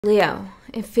Leo,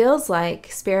 it feels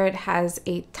like Spirit has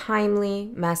a timely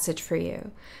message for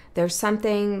you. There's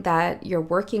something that you're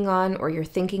working on or you're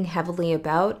thinking heavily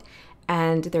about,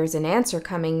 and there's an answer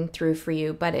coming through for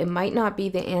you, but it might not be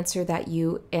the answer that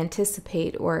you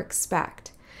anticipate or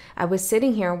expect. I was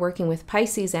sitting here working with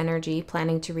Pisces energy,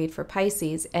 planning to read for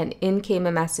Pisces, and in came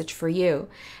a message for you.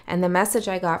 And the message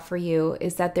I got for you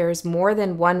is that there's more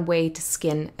than one way to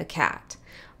skin a cat.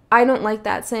 I don't like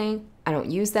that saying. I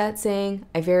don't use that saying.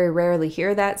 I very rarely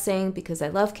hear that saying because I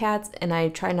love cats and I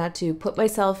try not to put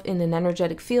myself in an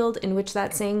energetic field in which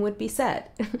that saying would be said.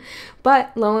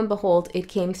 But lo and behold, it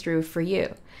came through for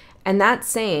you. And that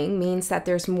saying means that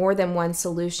there's more than one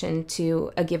solution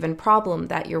to a given problem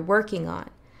that you're working on.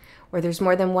 Or there's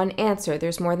more than one answer.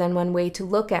 There's more than one way to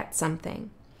look at something.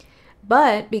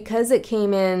 But because it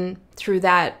came in through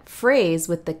that phrase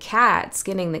with the cat,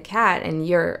 skinning the cat, and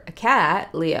you're a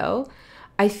cat, Leo,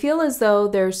 I feel as though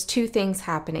there's two things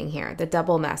happening here, the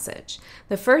double message.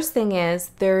 The first thing is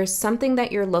there's something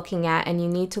that you're looking at and you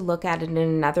need to look at it in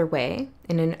another way,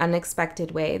 in an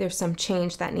unexpected way. There's some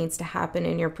change that needs to happen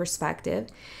in your perspective.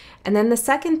 And then the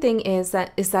second thing is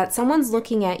that someone's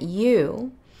looking at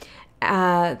you.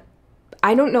 I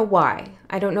don't know why.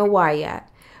 I don't know why yet.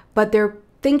 But they're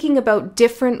thinking about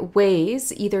different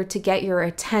ways, either to get your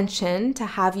attention, to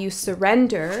have you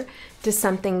surrender to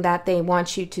something that they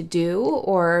want you to do,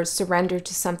 or surrender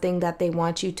to something that they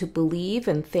want you to believe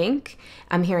and think.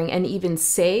 I'm hearing, and even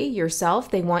say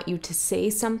yourself, they want you to say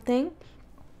something.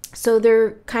 So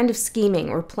they're kind of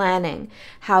scheming or planning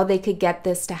how they could get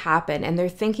this to happen, and they're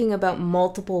thinking about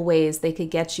multiple ways they could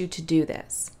get you to do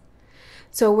this.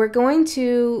 So we're going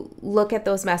to look at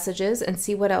those messages and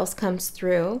see what else comes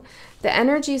through. The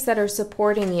energies that are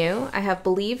supporting you, I have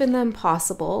believe in the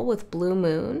impossible with blue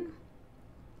moon.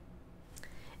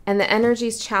 And the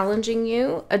energies challenging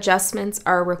you, adjustments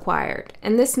are required.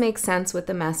 And this makes sense with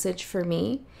the message for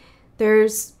me.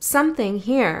 There's something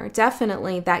here,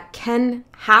 definitely, that can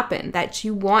happen, that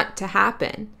you want to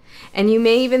happen. And you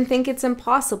may even think it's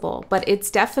impossible, but it's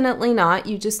definitely not.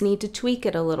 You just need to tweak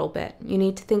it a little bit. You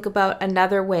need to think about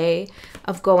another way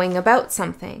of going about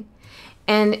something.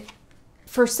 And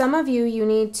for some of you, you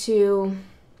need to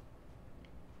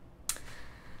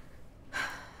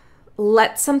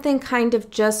let something kind of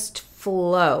just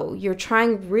flow. You're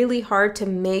trying really hard to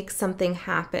make something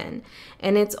happen.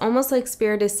 And it's almost like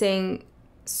Spirit is saying,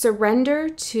 surrender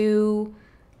to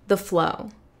the flow.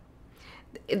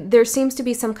 There seems to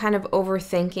be some kind of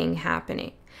overthinking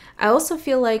happening. I also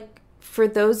feel like for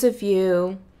those of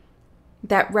you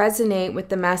that resonate with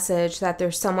the message that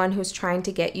there's someone who's trying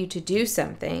to get you to do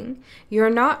something, you're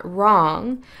not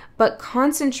wrong, but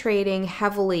concentrating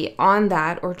heavily on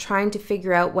that or trying to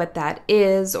figure out what that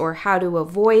is or how to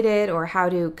avoid it or how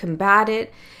to combat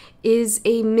it is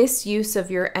a misuse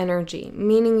of your energy,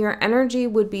 meaning your energy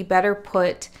would be better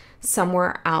put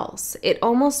somewhere else. It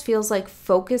almost feels like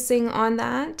focusing on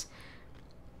that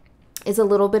is a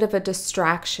little bit of a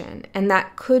distraction, and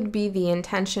that could be the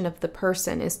intention of the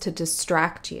person, is to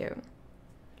distract you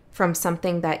from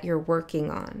something that you're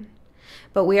working on.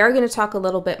 But we are going to talk a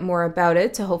little bit more about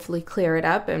it to hopefully clear it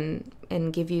up and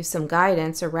give you some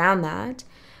guidance around that.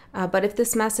 But if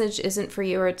this message isn't for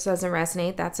you or it doesn't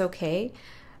resonate, that's okay.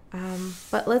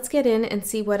 But let's get in and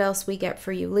see what else we get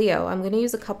for you, Leo. I'm going to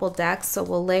use a couple decks, so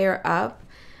we'll layer up.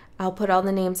 I'll put all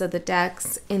the names of the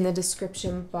decks in the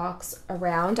description box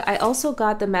around. I also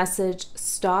got the message,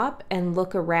 stop and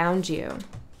look around you.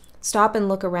 Stop and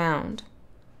look around.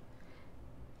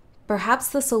 Perhaps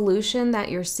the solution that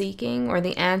you're seeking or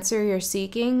the answer you're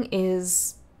seeking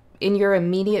is in your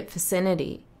immediate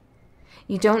vicinity.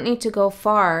 You don't need to go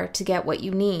far to get what you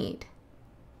need.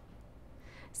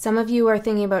 Some of you are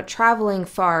thinking about traveling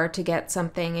far to get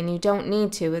something, and you don't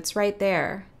need to. It's right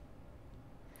there.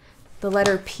 The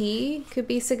letter P could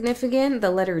be significant.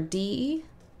 The letter D.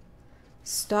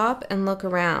 Stop and look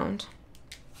around.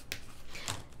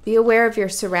 Be aware of your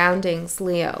surroundings,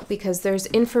 Leo, because there's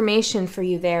information for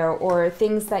you there or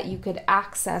things that you could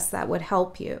access that would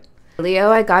help you. Leo,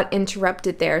 I got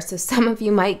interrupted there. So some of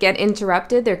you might get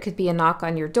interrupted. There could be a knock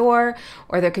on your door,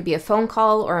 or there could be a phone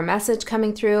call or a message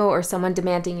coming through, or someone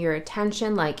demanding your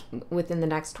attention like within the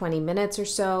next 20 minutes or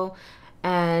so.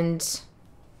 And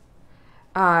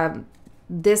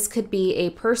this could be a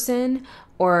person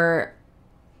or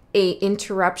a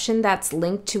interruption that's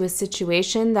linked to a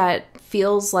situation that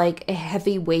feels like a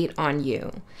heavy weight on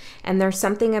you. And there's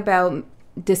something about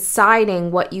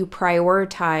deciding what you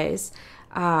prioritize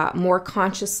more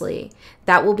consciously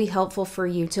that will be helpful for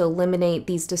you to eliminate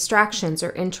these distractions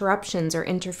or interruptions or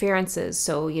interferences.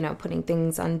 So, you know, putting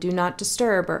things on do not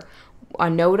disturb or a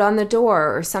note on the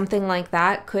door or something like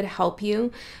that could help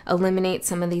you eliminate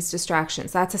some of these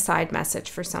distractions. That's a side message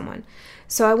for someone.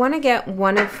 So I want to get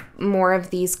more of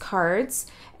these cards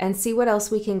and see what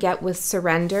else we can get with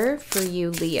surrender for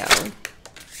you, Leo.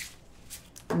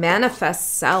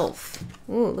 Manifest self.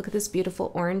 Ooh, look at this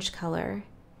beautiful orange color.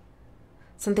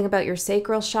 Something about your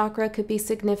sacral chakra could be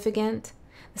significant.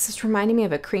 This is reminding me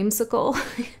of a creamsicle.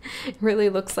 It really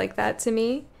looks like that to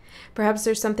me. Perhaps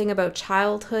there's something about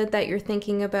childhood that you're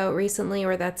thinking about recently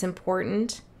or that's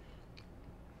important.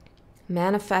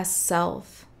 Manifest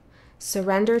self.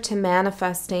 Surrender to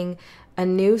manifesting a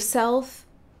new self,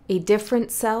 a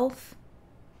different self.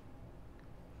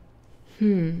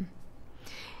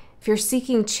 If you're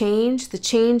seeking change, the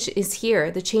change is here.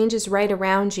 The change is right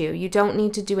around you. You don't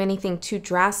need to do anything too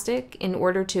drastic in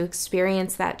order to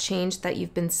experience that change that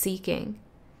you've been seeking.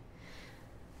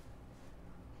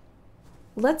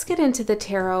 Let's get into the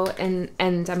tarot, and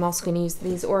I'm also going to use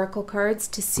these oracle cards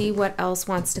to see what else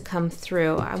wants to come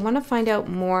through. I want to find out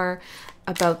more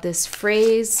about this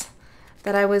phrase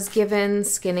that I was given,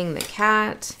 skinning the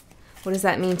cat. What does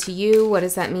that mean to you? What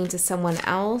does that mean to someone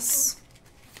else?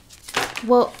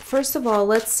 Well, first of all,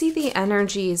 let's see the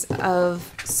energies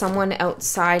of someone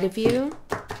outside of you.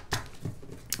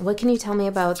 What can you tell me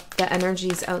about the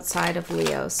energies outside of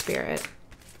Leo, Spirit?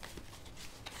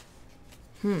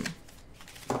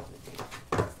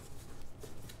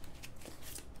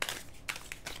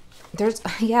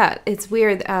 Yeah, it's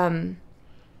weird.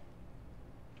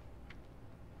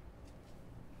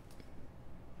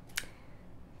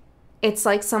 It's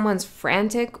like someone's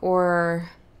frantic or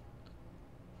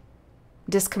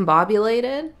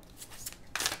discombobulated,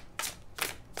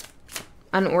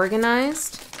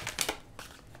 unorganized.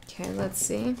 Okay, let's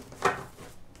see.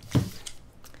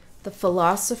 The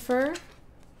Philosopher,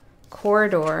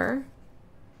 Corridor,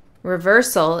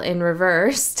 Reversal in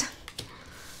reversed.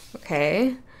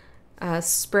 Okay.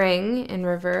 Spring in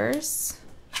reverse,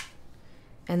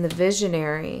 and the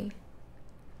Visionary.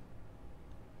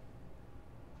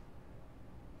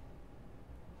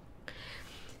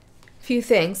 Few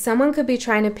things. Someone could be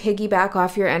trying to piggyback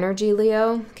off your energy,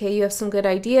 Leo. Okay, you have some good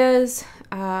ideas,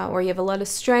 or you have a lot of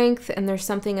strength, and there's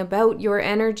something about your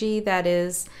energy that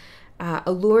is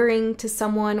alluring to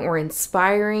someone or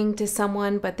inspiring to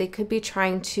someone, but they could be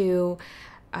trying to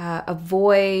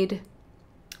avoid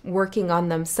working on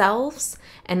themselves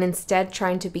and instead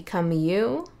trying to become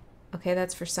you. Okay,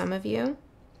 that's for some of you.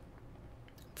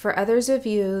 For others of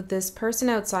you, this person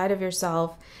outside of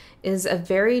yourself is a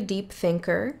very deep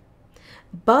thinker,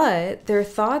 but their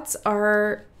thoughts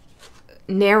are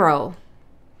narrow.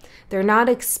 They're not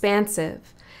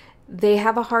expansive. They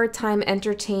have a hard time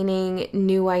entertaining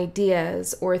new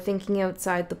ideas or thinking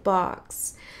outside the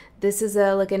box. This is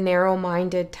like a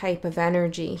narrow-minded type of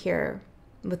energy here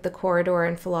with the Corridor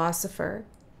and Philosopher.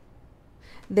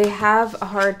 They have a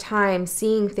hard time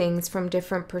seeing things from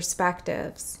different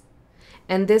perspectives,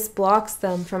 and this blocks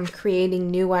them from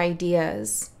creating new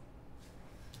ideas.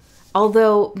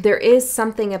 Although there is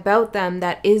something about them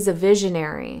that is a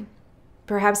visionary.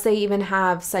 Perhaps they even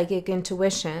have psychic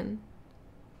intuition,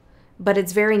 but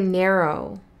it's very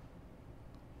narrow.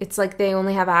 It's like they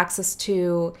only have access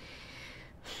to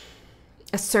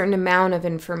a certain amount of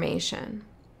information.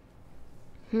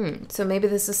 So maybe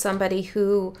this is somebody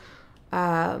who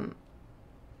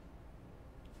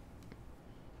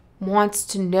wants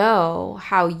to know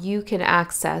how you can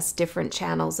access different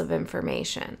channels of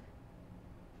information.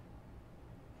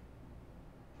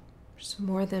 There's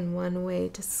more than one way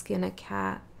to skin a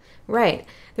cat. Right.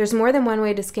 There's more than one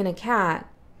way to skin a cat.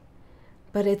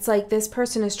 But it's like this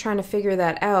person is trying to figure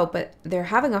that out, but they're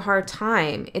having a hard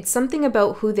time. It's something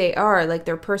about who they are, like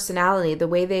their personality, the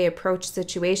way they approach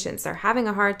situations. They're having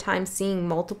a hard time seeing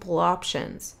multiple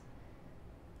options.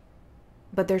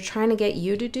 But they're trying to get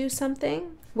you to do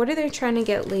something? What are they trying to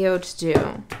get Leo to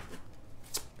do?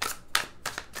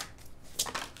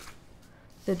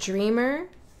 The Dreamer,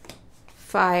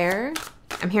 Fire.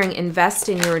 I'm hearing invest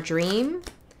in your dream.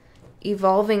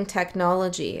 Evolving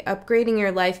technology. Upgrading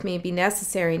your life may be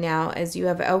necessary now as you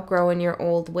have outgrown your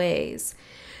old ways.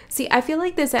 See, I feel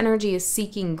like this energy is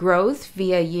seeking growth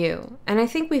via you. And I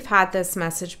think we've had this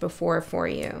message before for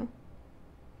you.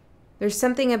 There's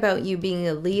something about you being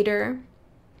a leader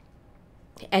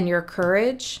and your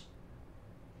courage.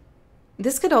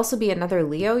 This could also be another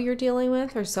Leo you're dealing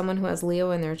with, or someone who has Leo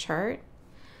in their chart.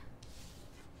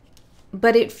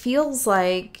 But it feels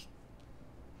like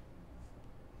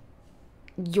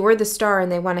you're the star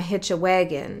and they want to hitch a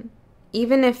wagon.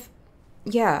 Even if,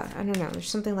 yeah, I don't know. There's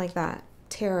something like that.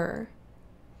 Terror.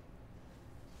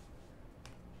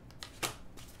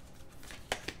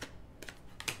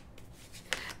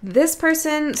 This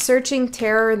person searching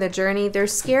terror in the journey, they're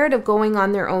scared of going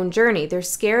on their own journey. They're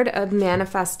scared of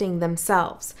manifesting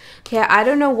themselves. Okay, I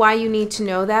don't know why you need to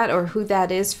know that or who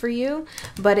that is for you,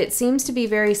 but it seems to be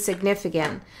very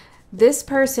significant. This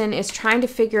person is trying to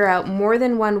figure out more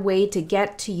than one way to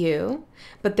get to you,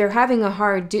 but they're having a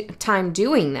hard time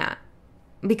doing that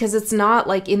because it's not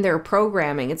like in their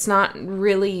programming. It's not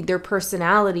really their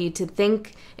personality to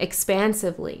think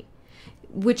expansively,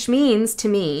 which means to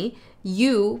me,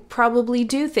 you probably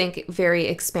do think very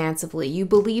expansively. You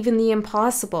believe in the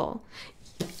impossible.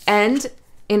 And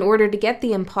in order to get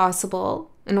the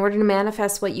impossible, in order to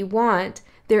manifest what you want,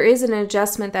 there is an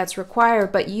adjustment that's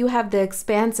required, but you have the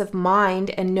expansive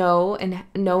mind and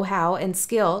know-how and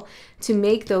skill to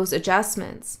make those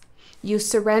adjustments. You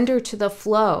surrender to the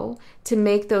flow to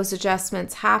make those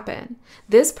adjustments happen.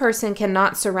 This person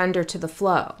cannot surrender to the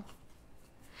flow.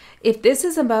 If this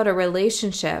is about a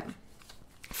relationship,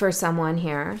 for someone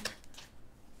here,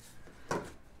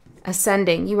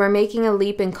 ascending, you are making a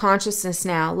leap in consciousness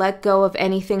now. Let go of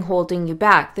anything holding you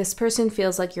back. This person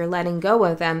feels like you're letting go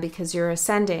of them because you're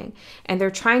ascending, and they're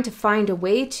trying to find a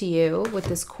way to you with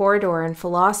this corridor and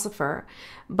philosopher.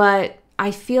 But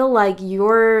I feel like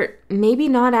you're maybe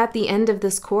not at the end of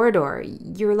this corridor.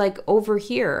 You're like over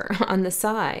here on the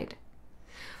side.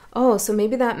 Oh, so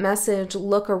maybe that message,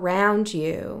 look around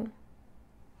you,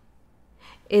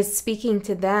 is speaking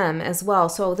to them as well.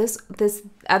 So this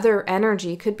other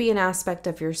energy could be an aspect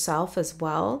of yourself as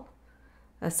well,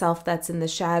 a self that's in the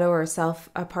shadow, or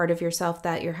a part of yourself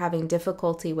that you're having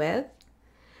difficulty with.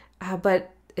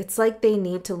 But it's like they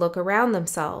need to look around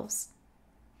themselves,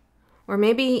 or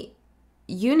maybe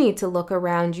you need to look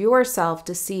around yourself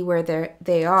to see where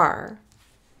they are.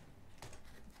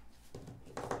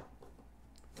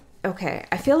 Okay,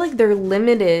 I feel like they're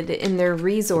limited in their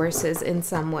resources in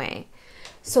some way.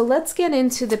 So let's get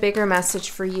into the bigger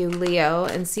message for you, Leo,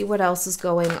 and see what else is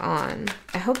going on.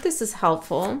 I hope this is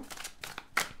helpful.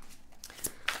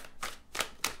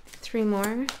 3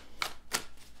 more.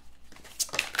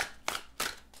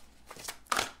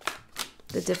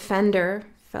 The Defender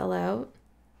fell out.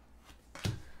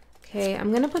 Okay, I'm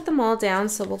going to put them all down,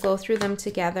 so we'll go through them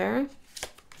together.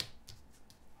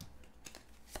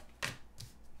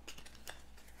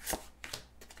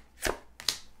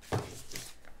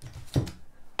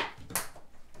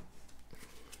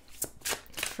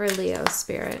 For Leo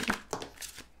spirit.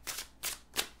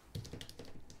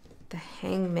 The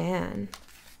Hangman.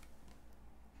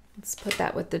 Let's put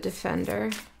that with the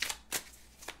Defender.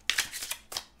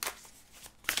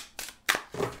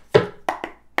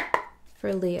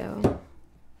 For Leo.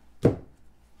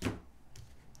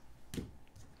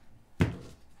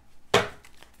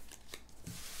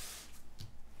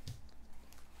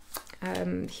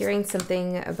 I'm hearing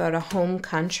something about a home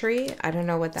country. I don't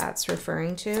know what that's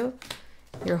referring to.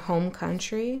 Your home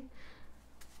country.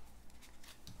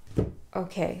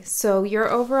 Okay, so your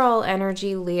overall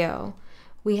energy, Leo.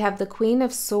 We have the Queen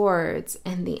of Swords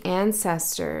and the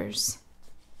Ancestors.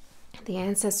 The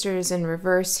Ancestors in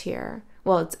reverse here.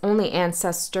 Well, it's only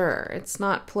ancestor. It's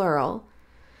not plural.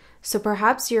 So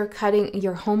perhaps you're cutting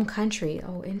your home country.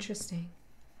 Oh, interesting.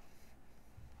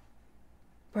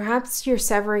 Perhaps you're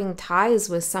severing ties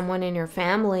with someone in your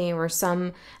family or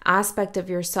some aspect of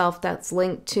yourself that's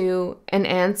linked to an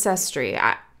ancestry.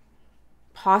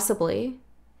 Possibly.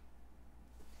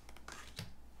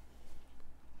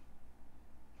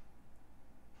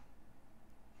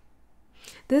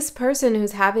 This person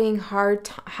who's having a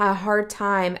hard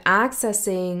time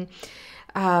accessing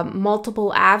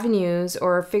multiple avenues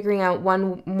or figuring out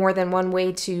more than one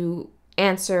way to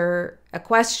answer a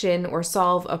question or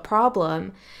solve a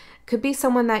problem could be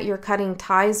someone that you're cutting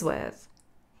ties with.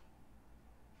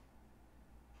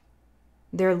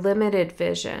 Their limited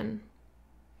vision.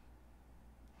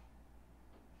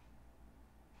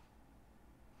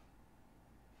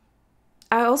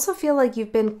 I also feel like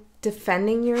you've been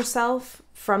defending yourself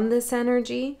from this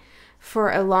energy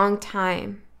for a long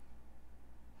time.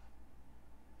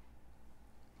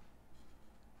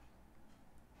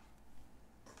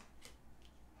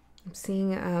 I'm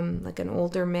seeing like an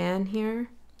older man here.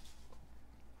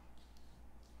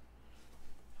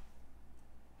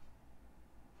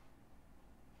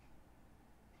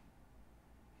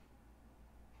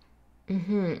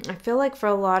 I feel like for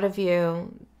a lot of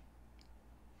you,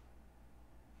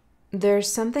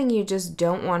 there's something you just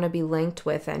don't want to be linked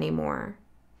with anymore.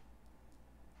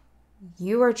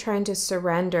 You are trying to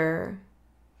surrender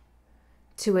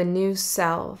to a new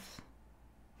self,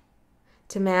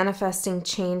 to manifesting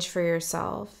change for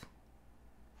yourself.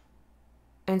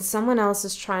 And someone else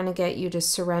is trying to get you to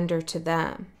surrender to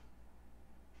them.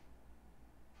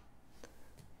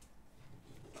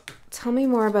 Tell me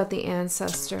more about the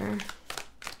ancestor.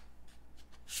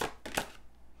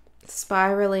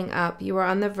 Spiraling up. You are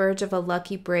on the verge of a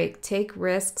lucky break. Take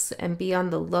risks and be on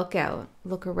the lookout.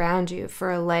 Look around you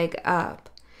for a leg up.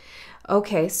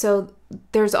 Okay, so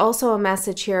there's also a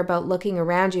message here about looking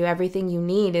around you. Everything you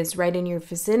need is right in your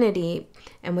vicinity.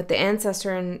 And with the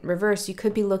ancestor in reverse, you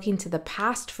could be looking to the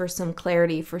past for some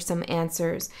clarity, for some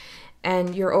answers.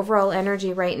 And your overall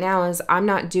energy right now is, I'm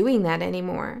not doing that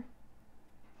anymore.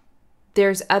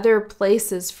 There's other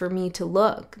places for me to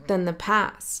look than the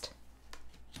past.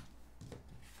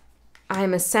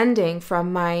 I'm ascending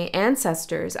from my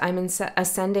ancestors. I'm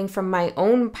ascending from my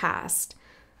own past.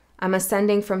 I'm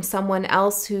ascending from someone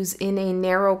else who's in a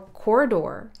narrow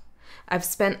corridor. I've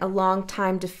spent a long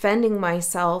time defending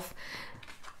myself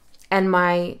and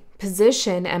my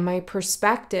position and my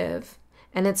perspective,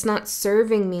 and it's not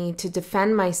serving me to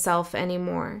defend myself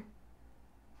anymore.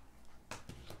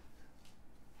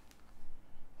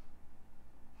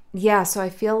 Yeah, so I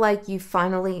feel like you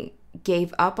finally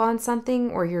gave up on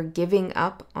something, or you're giving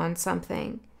up on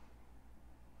something.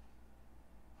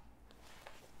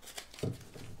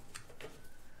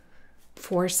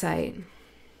 Foresight.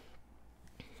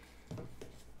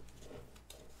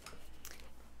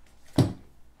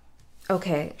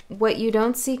 Okay, what you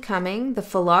don't see coming, the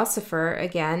Philosopher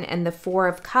again, and the Four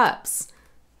of Cups.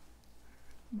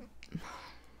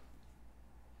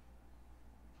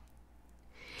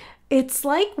 It's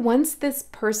like once this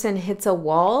person hits a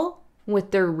wall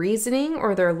with their reasoning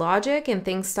or their logic and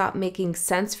things stop making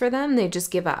sense for them, they just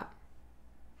give up.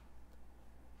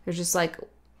 They're just like,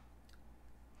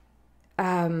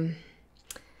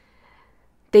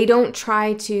 they don't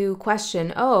try to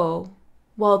question, oh,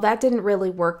 well, that didn't really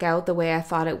work out the way I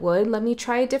thought it would. Let me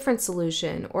try a different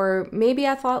solution. Or maybe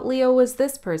I thought Leo was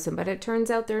this person, but it turns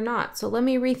out they're not. So let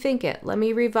me rethink it. Let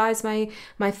me revise my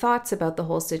thoughts about the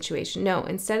whole situation. No,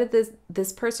 instead of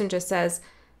this person just says,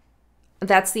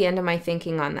 that's the end of my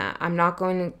thinking on that. I'm not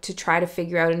going to try to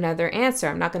figure out another answer.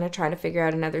 I'm not going to try to figure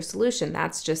out another solution.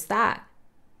 That's just that.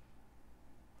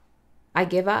 I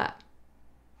give up.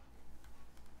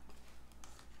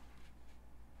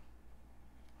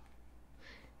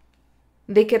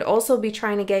 They could also be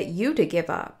trying to get you to give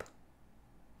up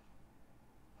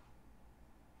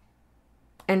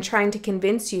and trying to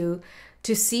convince you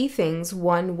to see things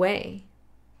one way.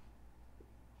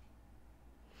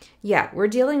 Yeah, we're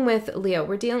dealing with Leo.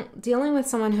 We're dealing with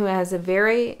someone who has a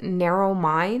very narrow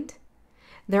mind.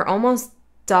 They're almost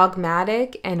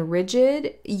dogmatic and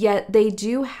rigid, yet they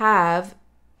do have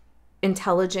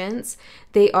intelligence.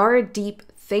 They are a deep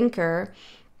thinker.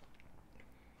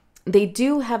 They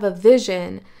do have a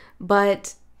vision,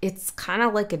 but it's kind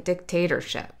of like a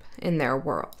dictatorship in their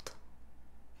world.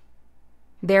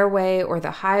 Their way or the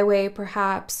highway,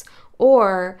 perhaps,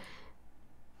 or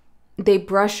they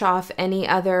brush off any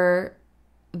other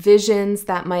visions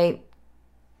that might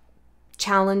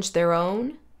challenge their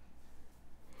own.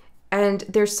 And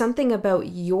there's something about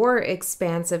your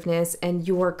expansiveness and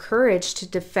your courage to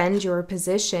defend your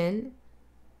position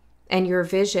and your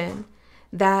vision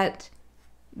that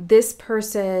this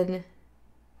person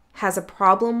has a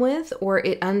problem with, or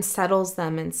it unsettles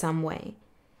them in some way.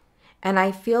 And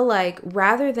I feel like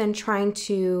rather than trying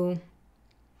to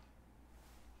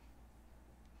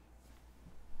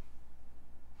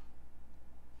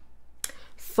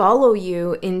follow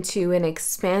you into an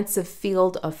expansive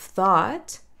field of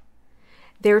thought,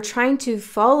 they're trying to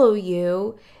follow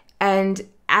you and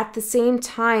at the same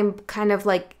time kind of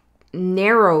like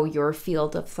narrow your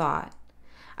field of thought.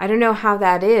 I don't know how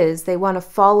that is. They want to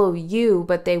follow you,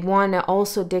 but they want to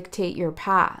also dictate your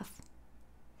path.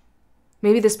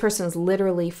 Maybe this person is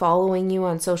literally following you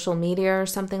on social media or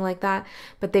something like that,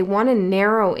 but they want to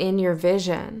narrow in your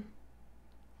vision.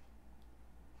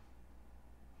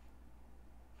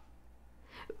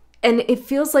 And it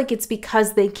feels like it's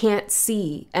because they can't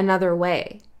see another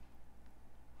way.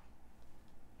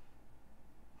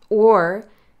 Or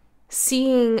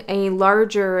seeing a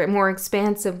larger, more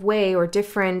expansive way or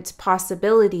different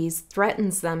possibilities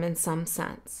threatens them in some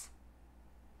sense.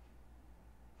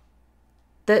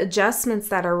 The adjustments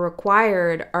that are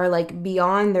required are like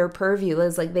beyond their purview.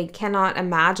 It's like they cannot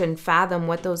fathom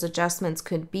what those adjustments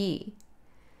could be.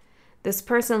 This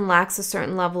person lacks a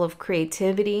certain level of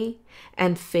creativity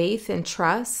and faith and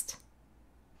trust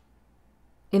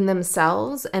in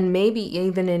themselves and maybe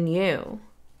even in you.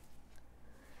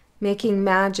 Making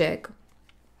magic.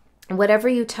 Whatever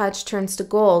you touch turns to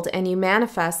gold and you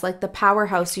manifest like the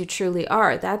powerhouse you truly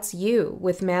are. That's you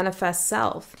with manifest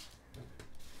self.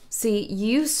 See,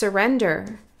 you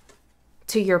surrender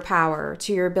to your power,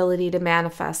 to your ability to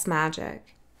manifest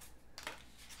magic.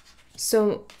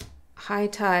 So high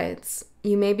tides.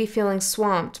 You may be feeling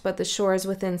swamped, but the shore is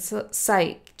within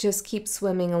sight. Just keep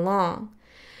swimming along.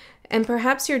 And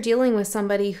perhaps you're dealing with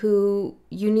somebody who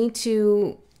you need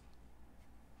to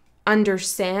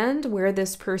understand where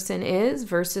this person is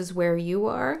versus where you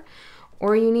are,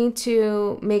 or you need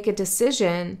to make a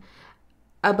decision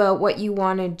about what you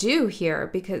want to do here,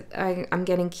 because I'm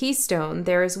getting keystone.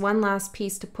 There is one last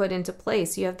piece to put into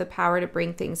place. You have the power to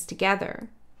bring things together.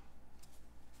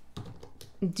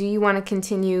 Do you want to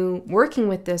continue working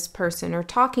with this person or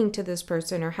talking to this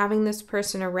person or having this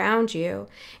person around you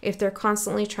if they're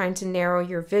constantly trying to narrow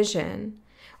your vision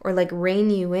or like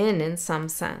rein you in some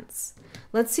sense?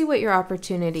 Let's see what your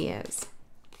opportunity is.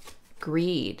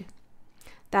 Greed.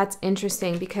 That's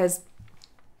interesting because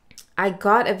I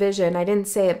got a vision. I didn't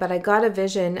say it, but I got a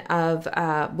vision of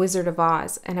Wizard of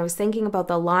Oz. And I was thinking about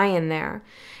the lion there.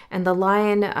 And the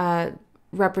lion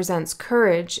represents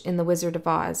courage in the Wizard of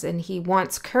Oz. And he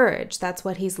wants courage. That's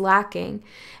what he's lacking.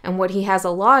 And what he has a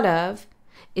lot of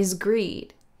is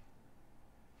greed.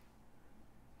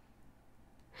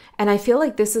 And I feel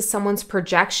like this is someone's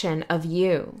projection of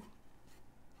you.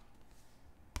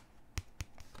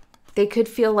 They could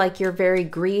feel like you're very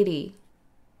greedy.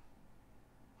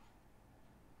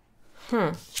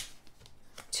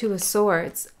 Two of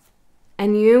Swords.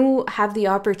 And you have the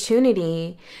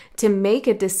opportunity to make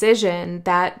a decision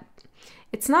that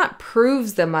it's not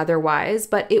proves them otherwise,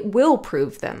 but it will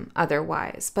prove them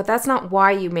otherwise. But that's not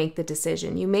why you make the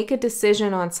decision. You make a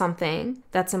decision on something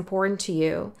that's important to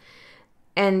you.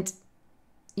 And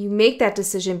you make that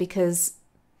decision because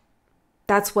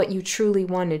that's what you truly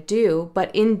want to do.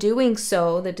 But in doing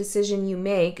so, the decision you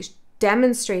make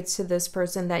demonstrates to this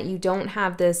person that you don't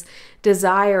have this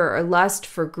desire or lust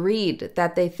for greed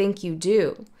that they think you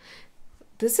do.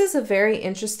 This is a very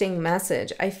interesting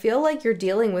message. I feel like you're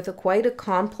dealing with quite a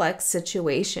complex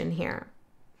situation here.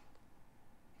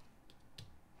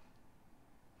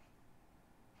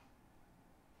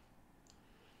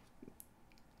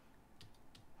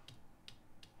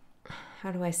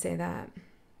 How do I say that?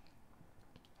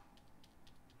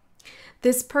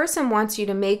 This person wants you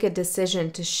to make a decision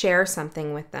to share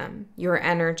something with them, your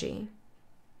energy,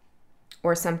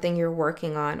 or something you're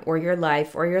working on, or your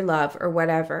life, or your love, or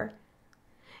whatever.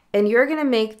 And you're going to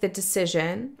make the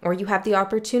decision, or you have the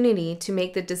opportunity to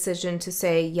make the decision to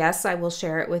say, yes, I will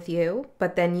share it with you,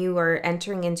 but then you are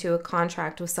entering into a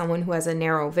contract with someone who has a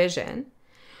narrow vision.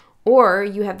 Or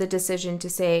you have the decision to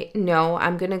say, no,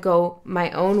 I'm going to go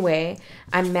my own way.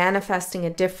 I'm manifesting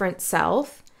a different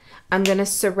self. I'm going to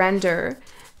surrender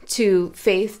to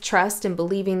faith, trust, and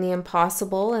believing the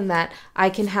impossible, and that I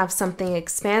can have something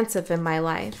expansive in my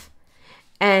life.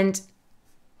 And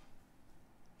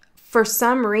for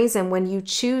some reason, when you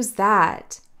choose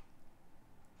that,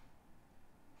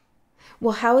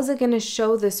 well, how is it going to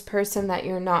show this person that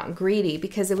you're not greedy?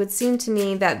 Because it would seem to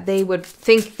me that they would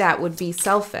think that would be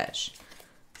selfish.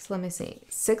 So let me see.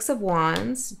 6 of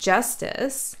Wands,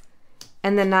 Justice,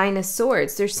 and the 9 of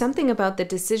Swords. There's something about the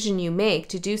decision you make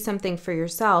to do something for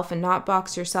yourself and not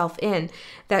box yourself in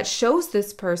that shows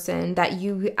this person that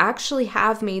you actually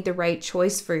have made the right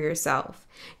choice for yourself.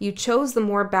 You chose the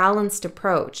more balanced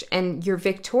approach, and you're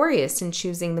victorious in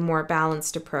choosing the more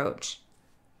balanced approach.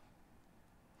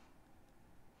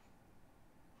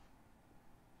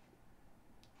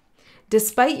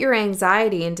 Despite your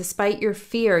anxiety and despite your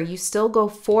fear, you still go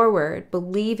forward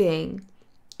believing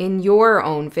in your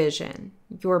own vision,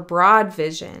 your broad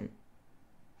vision.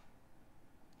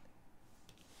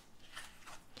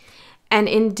 And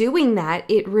in doing that,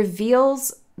 it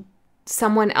reveals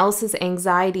someone else's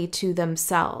anxiety to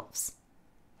themselves.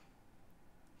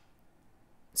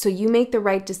 So you make the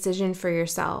right decision for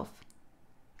yourself,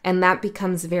 and that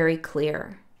becomes very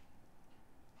clear.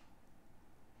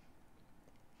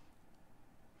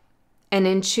 And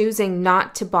in choosing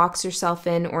not to box yourself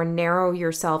in or narrow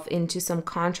yourself into some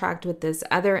contract with this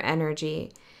other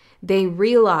energy, they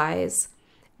realize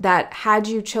that had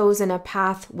you chosen a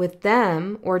path with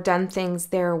them or done things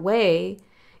their way,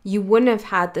 you wouldn't have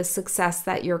had the success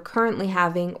that you're currently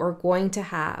having or going to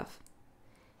have.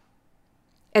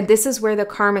 And this is where the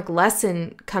karmic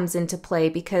lesson comes into play,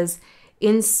 because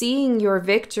in seeing your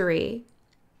victory,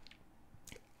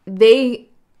 they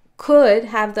could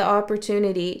have the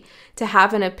opportunity to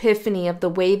have an epiphany of the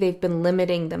way they've been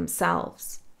limiting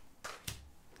themselves.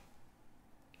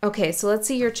 Okay, so let's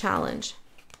see your challenge.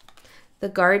 The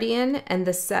Guardian and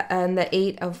the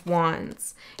 8 of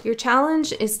Wands. Your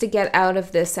challenge is to get out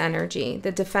of this energy.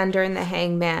 The Defender and the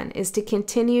Hangman is to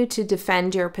continue to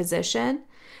defend your position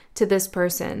to this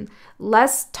person.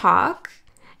 Less talk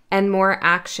and more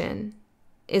action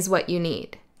is what you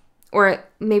need. Or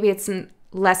maybe it's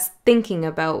less thinking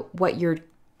about what you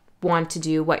want to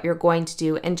do, what you're going to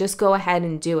do, and just go ahead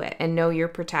and do it and know you're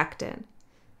protected.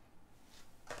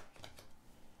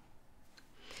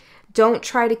 Don't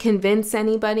try to convince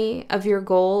anybody of your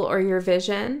goal or your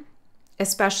vision,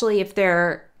 especially if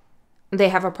they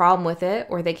have a problem with it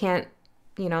or they can't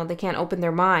open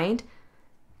their mind.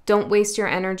 Don't waste your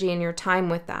energy and your time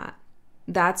with that.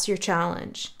 That's your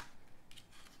challenge.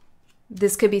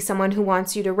 This could be someone who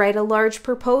wants you to write a large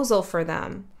proposal for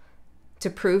them to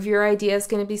prove your idea is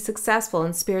going to be successful.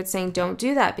 And Spirit's saying, don't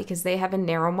do that, because they have a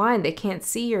narrow mind. They can't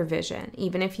see your vision,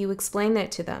 even if you explain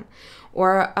it to them.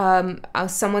 Or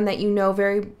someone that you know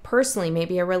very personally,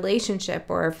 maybe a relationship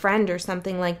or a friend or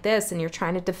something like this, and you're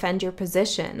trying to defend your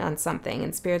position on something.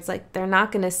 And Spirit's like, they're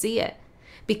not going to see it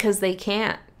because they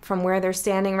can't. From where they're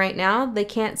standing right now, they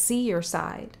can't see your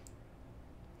side.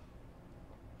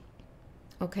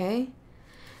 Okay?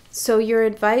 So your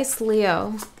advice,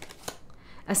 Leo,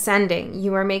 ascending,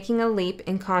 you are making a leap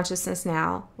in consciousness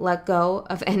now. Let go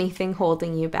of anything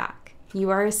holding you back. You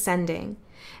are ascending.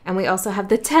 And we also have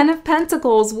the 10 of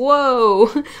Pentacles, whoa,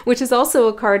 which is also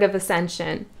a card of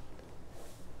ascension.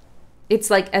 It's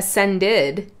like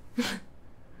ascended,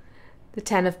 the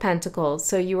 10 of Pentacles.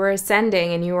 So you are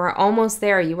ascending and you are almost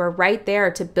there. You are right there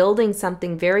to building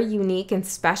something very unique and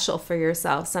special for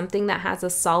yourself, something that has a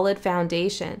solid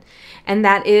foundation. And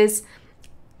that is,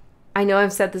 I know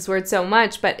I've said this word so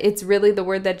much, but it's really the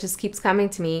word that just keeps coming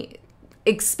to me,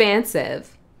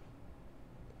 expansive.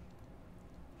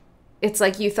 It's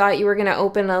like you thought you were going to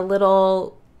open a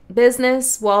little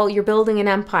business. Well, you're building an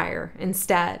empire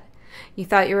instead. You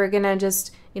thought you were going to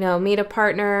just, meet a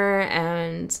partner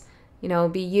and,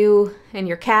 be you and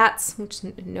your cats, which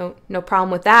no problem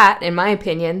with that, in my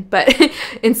opinion. But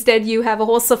instead you have a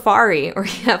whole safari, or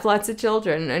you have lots of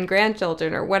children and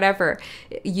grandchildren, or whatever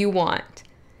you want.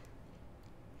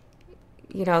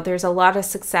 There's a lot of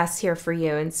success here for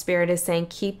you. And Spirit is saying,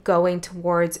 keep going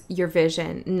towards your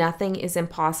vision. Nothing is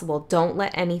impossible. Don't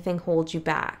let anything hold you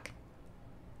back.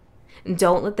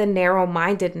 Don't let the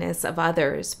narrow-mindedness of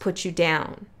others put you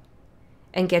down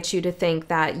and get you to think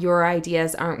that your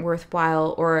ideas aren't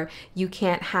worthwhile, or you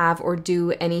can't have or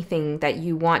do anything that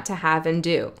you want to have and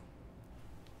do.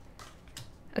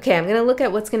 Okay, I'm going to look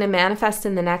at what's going to manifest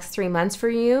in the next 3 months for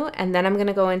you, and then I'm going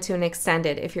to go into an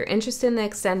extended. If you're interested in the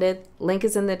extended, link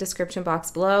is in the description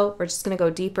box below. We're just going to go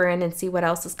deeper in and see what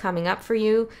else is coming up for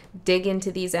you, dig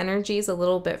into these energies a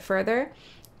little bit further.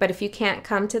 But if you can't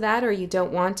come to that, or you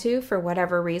don't want to for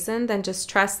whatever reason, then just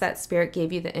trust that Spirit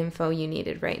gave you the info you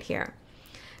needed right here.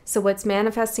 So what's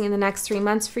manifesting in the next 3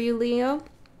 months for you, Leo?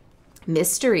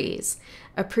 Mysteries.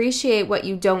 Appreciate what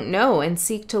you don't know and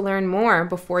seek to learn more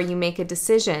before you make a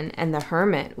decision. And the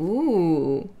Hermit.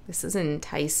 Ooh, this is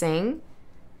enticing.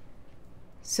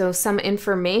 So some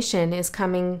information is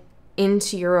coming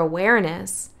into your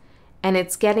awareness, and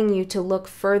it's getting you to look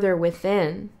further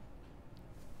within.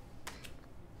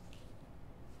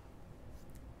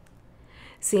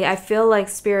 See, I feel like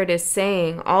Spirit is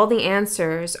saying all the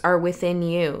answers are within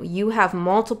you. You have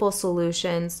multiple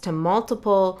solutions to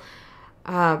multiple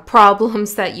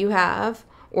problems that you have,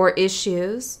 or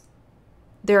issues.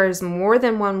 There is more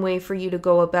than one way for you to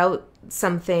go about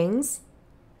some things,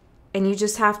 and you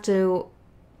just have to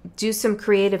do some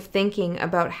creative thinking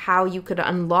about how you could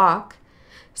unlock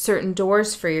certain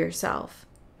doors for yourself.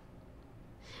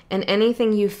 And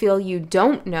anything you feel you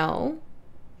don't know,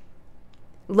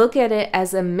 look at it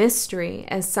as a mystery,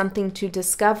 as something to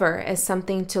discover, as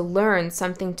something to learn,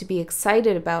 something to be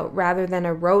excited about, rather than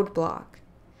a roadblock.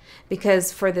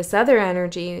 Because for this other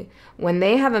energy, when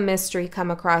they have a mystery come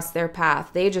across their path,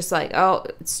 they just like, oh,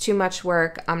 it's too much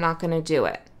work. I'm not going to do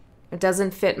it. It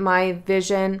doesn't fit my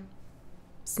vision.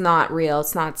 It's not real.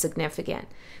 It's not significant.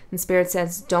 And Spirit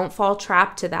says, don't fall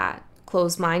trapped to that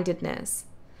closed-mindedness.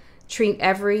 Treat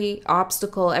every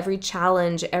obstacle, every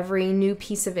challenge, every new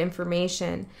piece of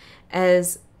information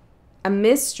as a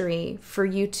mystery for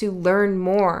you to learn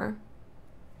more.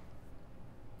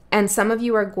 And some of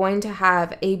you are going to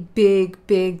have a big,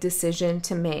 big decision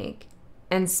to make.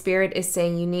 And Spirit is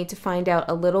saying you need to find out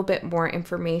a little bit more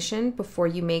information before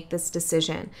you make this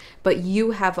decision. But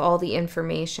you have all the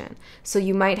information. So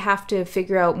you might have to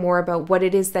figure out more about what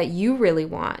it is that you really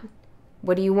want.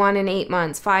 What do you want in 8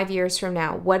 months, 5 years from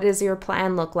now? What does your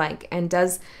plan look like? And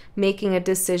does making a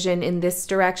decision in this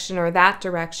direction or that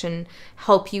direction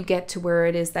help you get to where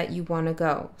it is that you want to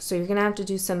go? So you're going to have to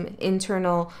do some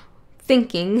internal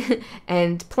thinking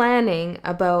and planning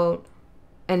about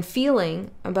and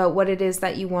feeling about what it is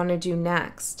that you want to do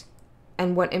next,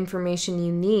 and what information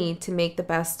you need to make the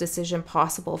best decision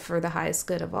possible for the highest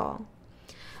good of all.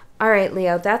 All right,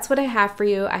 Leo, that's what I have for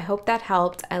you. I hope that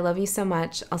helped. I love you so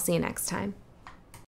much. I'll see you next time.